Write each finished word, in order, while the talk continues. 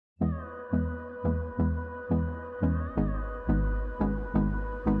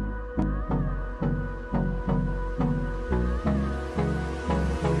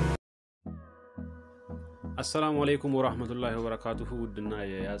السلام عليكم ورحمة الله وبركاته ودنا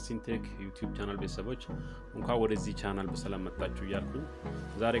ياسين تك يوتيوب channel ቤተሰቦች እንኳን ወደዚህ channel በሰላም መጣችሁ እያልኩኝ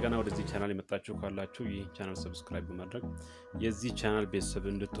ዛሬ ገና ወደዚህ channel የመጣችሁ ካላችሁ ይህ channel subscribe በማድረግ የዚህ channel ቤተሰብ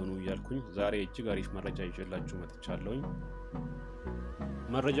እንድትሆኑ እያልኩኝ ዛሬ እጅግ አሪፍ መረጃ ይዤላችሁ መጥቻለሁኝ።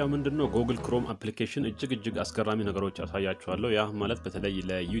 መረጃው ምንድነው? Google Chrome application እጅግ አስገራሚ ነገሮች አሳያችኋለሁ። ያ ማለት በተለይ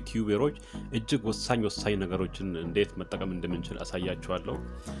ለዩቲዩበሮች እጅግ ወሳኝ ነገሮችን እንዴት መጠቀም እንደምንችል አሳያችኋለሁ።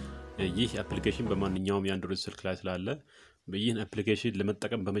 ይህ አፕሊኬሽን በማንኛውም የአንድሮይድ ስልክ ላይ ስላለ በይህን አፕሊኬሽን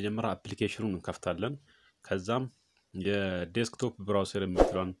ለመጠቀም በመጀመሪያ አፕሊኬሽኑን እንከፍታለን። ከዛም የዴስክቶፕ ብራውዘር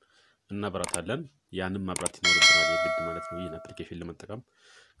የምትለውን እናበራታለን። ያንን ማብራት ይኖርብናል የግድ ማለት ነው ይህን አፕሊኬሽን ለመጠቀም።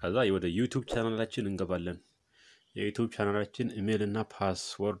 ከዛ ወደ ዩቲዩብ ቻናላችን እንገባለን። የዩቲዩብ ቻናላችን ኢሜል እና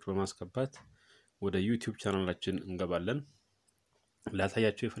ፓስወርድ በማስገባት ወደ ዩቲዩብ ቻናላችን እንገባለን።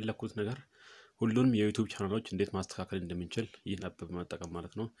 ላሳያችሁ የፈለኩት ነገር ሁሉንም የዩቲዩብ ቻናሎች እንዴት ማስተካከል እንደምንችል ይህን አፕ በመጠቀም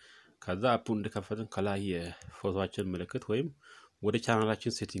ማለት ነው። ከዛ አፑን እንደከፈትን ከላይ የፎቶአችን ምልክት ወይም ወደ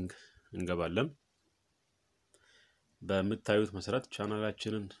ቻናላችን ሴቲንግ እንገባለን። በመታዩት መሰረት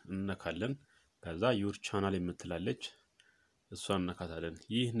ቻናላችንን እንነካለን። ከዛ ዩር ቻናል የምትላለች እሷን እንነካታለን።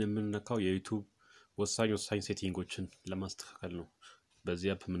 ይህን የምንነካው የዩቲዩብ ወሳኝ ሴቲንጎችን ለማስተካከል ነው። በዚህ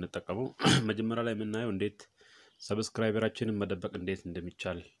አፕ የምንጠቀመው መጀመሪያ ላይ የምናየው እንዴት ሰብስክራይበራችንን መደበቅ እንዴት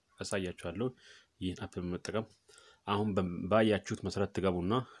እንደሚቻል አሳያችኋለሁ። ይህን አፕ በመጠቀም አሁን ባያችሁት መሰረት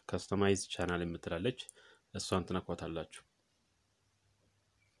ትገቡና ከስተማይዝ ቻናል የምትላለች እሷን ትነኳታላችሁ።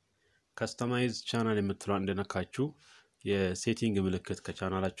 ከስተማይዝ ቻናል የምትለው እንደነካችሁ የሴቲንግ ምልክት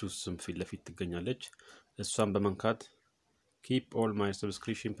ከቻናላችሁ ስም ፊት ለፊት ትገኛለች። እሷን በመንካት keep all my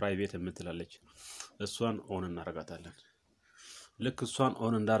subscription private የምትላለች እሷን ኦን እናደርጋታለን። ልክ እሷን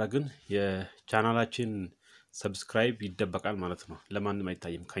ኦን እንዳደረግን የቻናላችን ሰብስክራይብ ይደበቃል ማለት ነው። ለማንም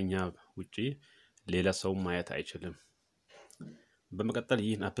አይታይም ከኛ ውጪ ሌላ ሰው ማየት አይችልም። በመቀጠል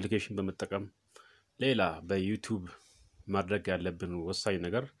ይህን አፕሊኬሽን በመጠቀም ሌላ በዩቲዩብ ማድረግ ያለብን ወሳኝ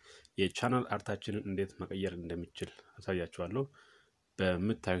ነገር የቻናል አርታችንን እንዴት መቀየር እንደምንችል አሳያችኋለሁ።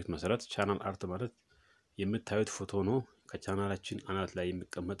 በመታዩት መሰረት ቻናል አርት ማለት የምታዩት ፎቶ ነው። ከቻናላችን አናት ላይ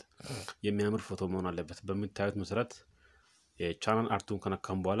የሚቀመጥ የሚያምር ፎቶ መሆን አለበት። በመታዩት መሰረት የቻናል አርቱን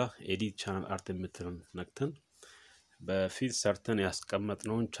ከነካም በኋላ ኤዲት ቻናል አርት የምትለን ነክተን በፊት ሰርተን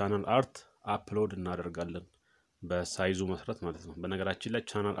ያስቀመጥነውን ቻናል አርት አፕሎድ እናደርጋለን በሳይዙ መሰረት ማለት ነው። በነገራችን ላይ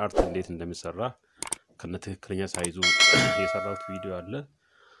ቻናል አርት እንዴት እንደሚሰራ ከነትክክለኛ ሳይዙ የሰራሁት ቪዲዮ አለ።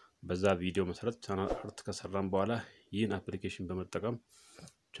 በዛ ቪዲዮ መሰረት ቻናል አርት ከሰራን በኋላ ይህን አፕሊኬሽን በመጠቀም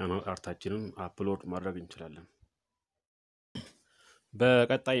ቻናል አርታችንን አፕሎድ ማድረግ እንችላለን።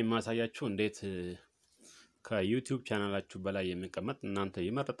 በቀጣይ ማሳያችሁ እንዴት ከዩቲዩብ ቻናላችሁ በላይ የሚቀመጥ እናንተ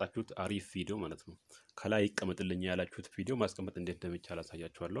የመረጣችሁት አሪፍ ቪዲዮ ማለት ነው ከላይ ይቀመጥልኝ ያላችሁት ቪዲዮ ማስቀመጥ እንዴት እንደሚቻል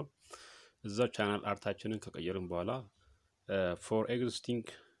አሳያችኋለሁ። እዛው ቻናል አርታችንን ከቀየርን በኋላ for existing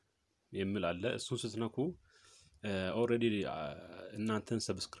የሚል አለ። እሱን ስትነኩ ኦሬዲ እናንተን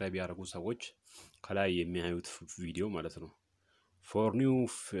ሰብስክራይብ ያደረጉ ሰዎች ከላይ የሚያዩት ቪዲዮ ማለት ነው። for new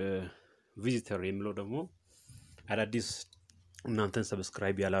visitor የሚለው ደግሞ አዳዲስ እናንተን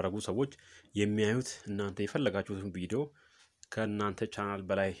ሰብስክራይብ ያላረጉ ሰዎች የሚያዩት እናንተ የፈለጋችሁትን ቪዲዮ ከናንተ ቻናል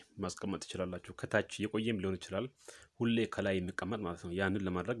በላይ ማስቀመጥ ትችላላችሁ። ከታች የቆየም ሊሆን ይችላል ሁሌ ከላይ የሚቀመጥ ማለት ነው። ያንን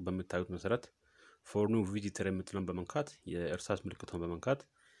ለማድረግ በመታዩት መሰረት for new visitor የምትለውን በመንካት የእርሳስ ምልክቱን በመንካት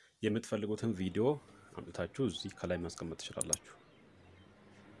የምትፈልጉትን ቪዲዮ አምጥታችሁ እዚህ ከላይ ማስቀመጥ ትችላላችሁ።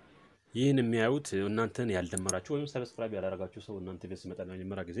 ይህን የሚያዩት እናንተን ያልደመራችሁ ወይም ሰብስክራይብ ያላረጋችሁ ሰው እናንተ ቤት ሲመጣ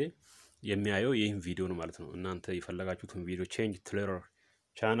ለመጀመሪያ ጊዜ የሚያየው ይህን ቪዲዮ ነው ማለት ነው። እናንተ የፈለጋችሁትን ቪዲዮ ቼንጅ ትሬለር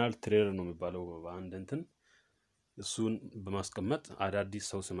ቻናል ትሬለር ነው የሚባለው በአንድ እንትን እሱን በማስቀመጥ አዳዲስ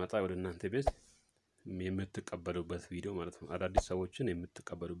ሰው ሲመጣ ወደ እናንተ ቤት የምትቀበሉበት ቪዲዮ ማለት ነው። አዳዲስ ሰዎችን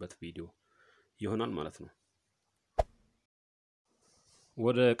የምትቀበሉበት ቪዲዮ ይሆናል ማለት ነው።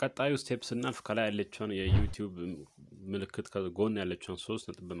 ወደ ቀጣዩ ስቴፕ ስናልፍ ከላይ ያለችውን የዩቲዩብ ምልክት ከጎን ያለችውን 3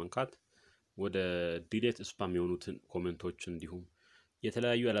 ነጥብ በመንካት ወደ ዲሌት ስፓም የሆኑትን ኮሜንቶች እንዲሁም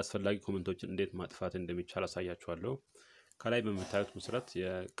የተለያዩ ያላስፈላጊ ኮሜንቶችን እንዴት ማጥፋት እንደሚቻል አሳያችኋለሁ። ከላይ በመታዩት መሰረት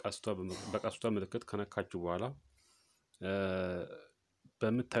በቀስቷ ምልክት ከነካችሁ በኋላ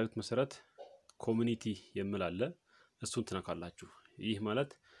በመታዩት መሰረት ኮሚኒቲ የሚል አለ። እሱን ትነካላችሁ። ይህ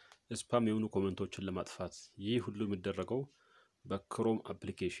ማለት ስፓም የሆኑ ኮሜንቶችን ለማጥፋት ይህ ሁሉ የሚደረገው በክሮም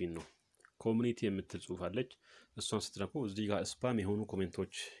አፕሊኬሽን ነው። ኮሚኒቲ የምትል ጽሁፍ አለች። እሷን ስትነኩ እዚህ ጋር ስፓም የሆኑ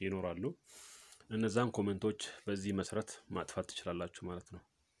ኮሜንቶች ይኖራሉ። እነዛን ኮሜንቶች በዚህ መሰረት ማጥፋት ትችላላችሁ ማለት ነው።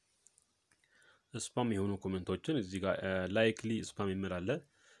 ስፓም የሆኑ ኮሜንቶችን እዚህ ጋር ላይክሊ ስፓም የሚል አለ።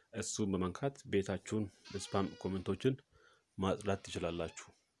 እሱን በመንካት ቤታችሁን ስፓም ኮሜንቶችን ማጥፋት ትችላላችሁ።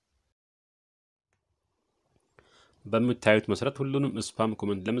 በመታዩት መሰረት ሁሉንም ስፓም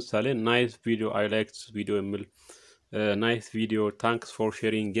ኮሜንት ለምሳሌ ናይስ ቪዲዮ አይ ላይክ ዲስ ቪዲዮ የሚል ናይስ ቪዲዮ ታንክስ ፎር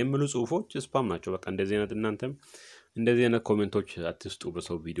ሼሪንግ የሚሉ ጽሁፎች ስፓም ናቸው። በቃ እንደዚህ አይነት እናንተም እንደዚህ አይነት ኮሜንቶች አትስጡ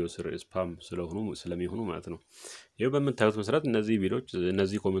በሰው ቪዲዮ ስር ስፓም ስለሚሆኑ ማለት ነው። ይሄው በምታዩት መሰረት እነዚህ ቪዲዮዎች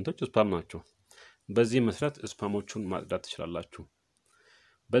እነዚህ ኮሜንቶች ስፓም ናቸው። በዚህ መሰረት ስፓሞቹን ማጽዳት ትችላላችሁ።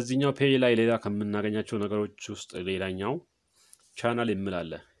 በዚህኛው ፔጅ ላይ ሌላ ከምናገኛቸው ነገሮች ውስጥ ሌላኛው ቻናል የሚል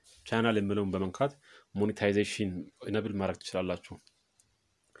አለ። ቻናል የሚለውን በመንካት ሞኔታይዜሽን ኢነብል ማድረግ ትችላላችሁ።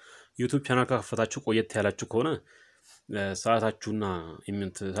 ዩቲዩብ ቻናል ከከፈታችሁ ቆየት ያላችሁ ከሆነ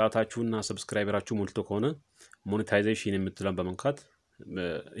ሰዓታችሁና ሰብስክራይበራችሁ ሞልቶ ከሆነ ሞኔታይዜሽን የምትለን በመንካት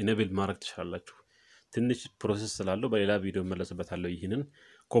ኢነብል ማድረግ ትችላላችሁ። ትንሽ ፕሮሰስ ስላለው በሌላ ቪዲዮ መለስበታለሁ። ይህንን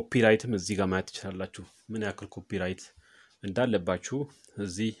ኮፒራይትም እዚህ ጋር ማየት ትችላላችሁ። ምን ያክል ኮፒራይት እንዳለባችሁ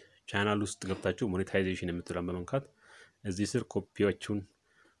እዚህ ቻናል ውስጥ ገብታችሁ ሞኔታይዜሽን የምትለን በመንካት እዚህ ስር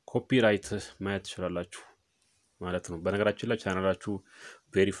ኮፒራይት ማየት ትችላላችሁ ማለት ነው። በነገራችን ላይ ቻናላችሁ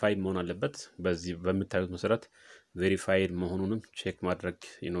ቬሪፋይድ መሆን አለበት። በዚህ በምታዩት መሰረት ቬሪፋይድ መሆኑንም ቼክ ማድረግ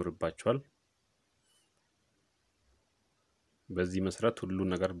ይኖርባችኋል። በዚህ መሰረት ሁሉ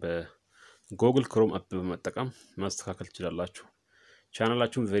ነገር በጉግል ክሮም አፕ በመጠቀም ማስተካከል ትችላላችሁ።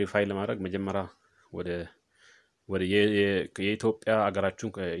 ቻናላችሁን ቬሪፋይ ለማድረግ መጀመሪያ ወደ የኢትዮጵያ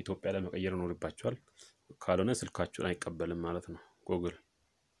አገራችሁን ከኢትዮጵያ ለመቀየር ይኖርባችኋል። ካልሆነ ስልካችሁን አይቀበልም ማለት ነው ጉግል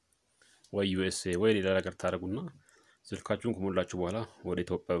ወይ ዩኤስኤ ወይ ሌላ ነገር ታደርጉና ስልካችሁን ከሞላችሁ በኋላ ወደ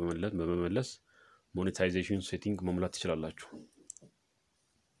ኢትዮጵያ በመመለስ ሞኔታይዜሽን ሴቲንግ መሙላት ትችላላችሁ።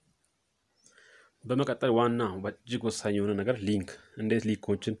 በመቀጠል ዋና እጅግ ወሳኝ የሆነ ነገር ሊንክ እንዴት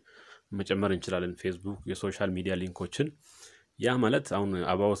ሊንኮችን መጨመር እንችላለን። ፌስቡክ የሶሻል ሚዲያ ሊንኮችን ያ ማለት አሁን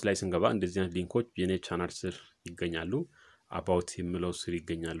አባውት ላይ ስንገባ እንደዚህ አይነት ሊንኮች የኔ ቻናል ስር ይገኛሉ። አባውት የሚለው ስር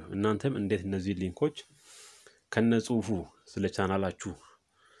ይገኛሉ። እናንተም እንዴት እነዚህ ሊንኮች ከነጽሁፉ ስለ ቻናላችሁ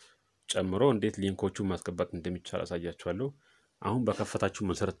ጨምሮ እንዴት ሊንኮቹን ማስገባት እንደሚቻል አሳያችኋለሁ። አሁን በከፈታችሁ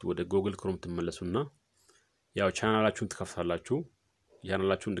መሰረት ወደ ጉግል ክሮም ትመለሱና ያው ቻናላችሁን ትከፍታላችሁ።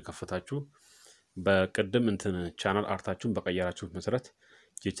 ቻናላችሁን እንደከፈታችሁ በቀደም ቻናል አርታችሁን በቀየራችሁ መሰረት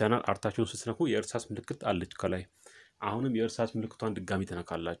የቻናል አርታችሁን ስትነኩ የእርሳስ ምልክት አለች ከላይ። አሁንም የእርሳስ ምልክቷን ድጋሚ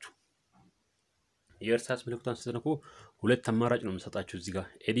ተነካላችሁ። የእርሳስ ምልክቷን ስትነኩ ሁለት አማራጭ ነው የምሰጣችሁ። እዚህ ጋር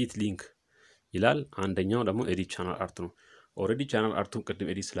ኤዲት ሊንክ ይላል። አንደኛው ደግሞ ኤዲት ቻናል አርት ነው። ኦሬዲ ቻናል አርቱን ቅድም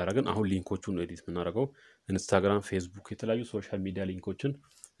ኤዲት ስላደረግን አሁን ሊንኮቹን ኤዲት የምናደርገው ኢንስታግራም፣ ፌስቡክ የተለያዩ ሶሻል ሚዲያ ሊንኮችን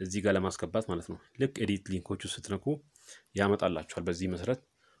እዚህ ጋር ለማስገባት ማለት ነው። ልክ ኤዲት ሊንኮቹ ስትነኩ ያመጣላችኋል። በዚህ መሰረት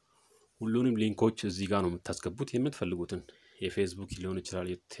ሁሉንም ሊንኮች እዚህ ጋር ነው የምታስገቡት። የምትፈልጉትን የፌስቡክ ሊሆን ይችላል፣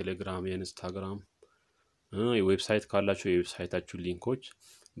 የቴሌግራም፣ የኢንስታግራም፣ የዌብሳይት ካላችሁ የዌብሳይታችሁ ሊንኮች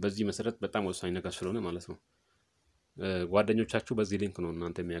በዚህ መሰረት በጣም ወሳኝ ነገር ስለሆነ ማለት ነው። ጓደኞቻችሁ በዚህ ሊንክ ነው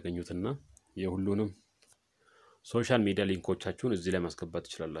እናንተ የሚያገኙትና የሁሉንም ሶሻል ሚዲያ ሊንኮቻችሁን እዚህ ላይ ማስገባት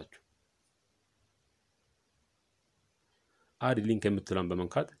ትችላላችሁ። አድ ሊንክ የምትለን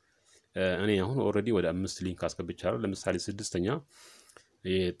በመንካት እኔ አሁን ኦሬዲ ወደ 5 ሊንክ አስገብቻለሁ። ለምሳሌ 6ኛ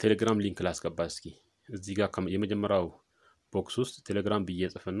የቴሌግራም ሊንክ ላስገባ እስኪ። እዚህ ጋር የመጀመሪያው ቦክስ ውስጥ ቴሌግራም ብዬ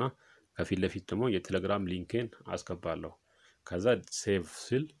ጽፍና ከፊት ለፊት ደግሞ የቴሌግራም ሊንኬን አስገባለሁ። ከዛ ሴቭ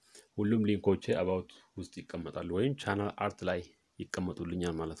ስል ሁሉም ሊንኮቼ አባውት ውስጥ ይቀመጣሉ ወይም ቻናል አርት ላይ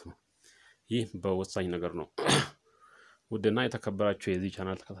ይቀመጡልኛል ማለት ነው። ይህ በወሳኝ ነገር ነው። ውድና የተከበራችሁ የዚህ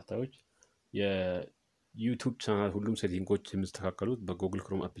ቻናል ተከታታዮች የዩቲዩብ ቻናል ሁሉም ሴቲንጎች የሚስተካከሉት በጉግል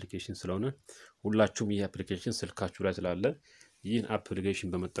ክሮም አፕሊኬሽን ስለሆነ ሁላችሁም ይህ አፕሊኬሽን ስልካችሁ ላይ ስላለ ይህን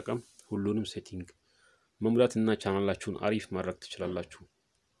አፕሊኬሽን በመጠቀም ሁሉንም ሴቲንግ መሙላትና ቻናላችሁን አሪፍ ማድረግ ትችላላችሁ።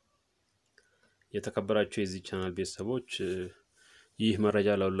 የተከበራችሁ የዚህ ቻናል ቤተሰቦች ይህ መረጃ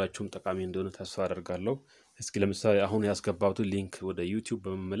ለሁላችሁም ጠቃሚ እንደሆነ ተስፋ አደርጋለሁ። እስኪ ለምሳሌ አሁን ያስገባሁትን ሊንክ ወደ ዩቲዩብ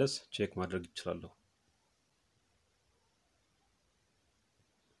በመመለስ ቼክ ማድረግ ይችላል።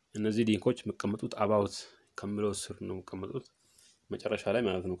 እነዚህ ሊንኮች መቀመጡት አባውት ከሚለው ስር ነው መቀመጡት መጨረሻ ላይ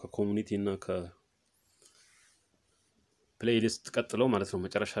ማለት ነው። ከኮሙኒቲ እና ከፕሌይሊስት ቀጥለው ማለት ነው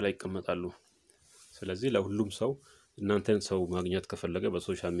መጨረሻ ላይ ይቀመጣሉ። ስለዚህ ለሁሉም ሰው እናንተን ሰው ማግኘት ከፈለገ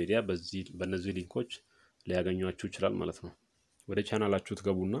በሶሻል ሚዲያ በእነዚህ ሊንኮች ሊያገኟችሁ ይችላል ማለት ነው። ወደ ቻናላችሁ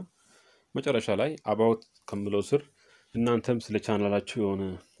ትገቡና መጨረሻ ላይ አባውት ከሚለው ስር እናንተም ስለ ቻናላችሁ የሆነ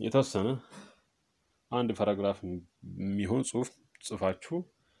የተወሰነ አንድ ፓራግራፍ የሚሆን ጽሁፍ ጽፋችሁ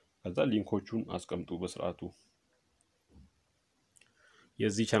ከዛ ሊንኮቹን አስቀምጡ በስርዓቱ።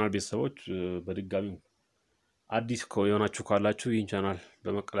 የዚህ ቻናል ቤተሰቦች በድጋሚ አዲስ የሆናችሁ ካላችሁ ይህን ቻናል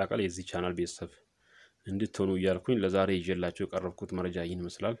በመቀላቀል የዚህ ቻናል ቤተሰብ እንድትሆኑ እያልኩኝ ለዛሬ ይዤላችሁ የቀረብኩት መረጃ ይህን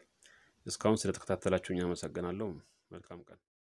ይመስላል። እስካሁን ስለተከታተላችሁኝ አመሰግናለሁ። መልካም ቀን።